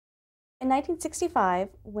In 1965,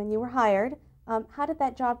 when you were hired, how did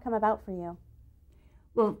that job come about for you?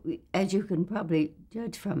 Well, as you can probably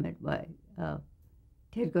judge from it,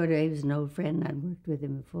 Ted Gordon was an old friend, and I'd worked with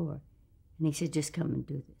him before. And he said, just come and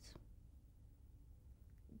do this.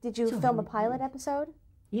 Did you So film a I pilot did. episode?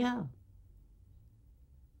 Yeah,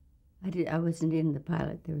 I did. I wasn't in the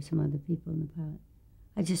pilot. There were some other people in the pilot.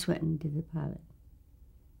 I just went and did the pilot.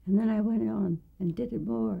 And then I went on and did it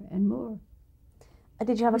more and more.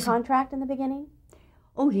 Did you have a contract in the beginning?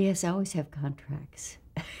 Oh, yes, I always have contracts.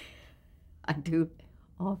 I do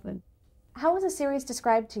often. How was the series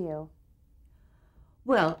described to you?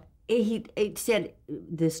 Well, he said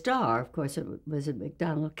the star, of course, it was a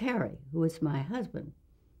McDonald Carey, who was my husband.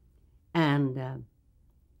 And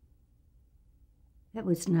that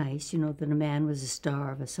was nice, that a man was a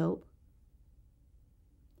star of a soap.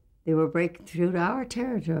 They were breaking through to our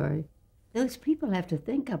territory. Those people have to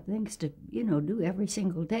think up things to, do every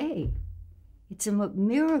single day. It's a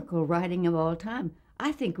miracle writing of all time.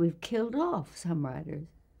 I think we've killed off some writers.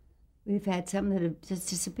 We've had some that have just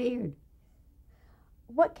disappeared.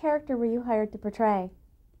 What character were you hired to portray?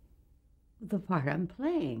 The part I'm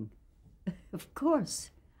playing, of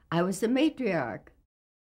course. I was the matriarch.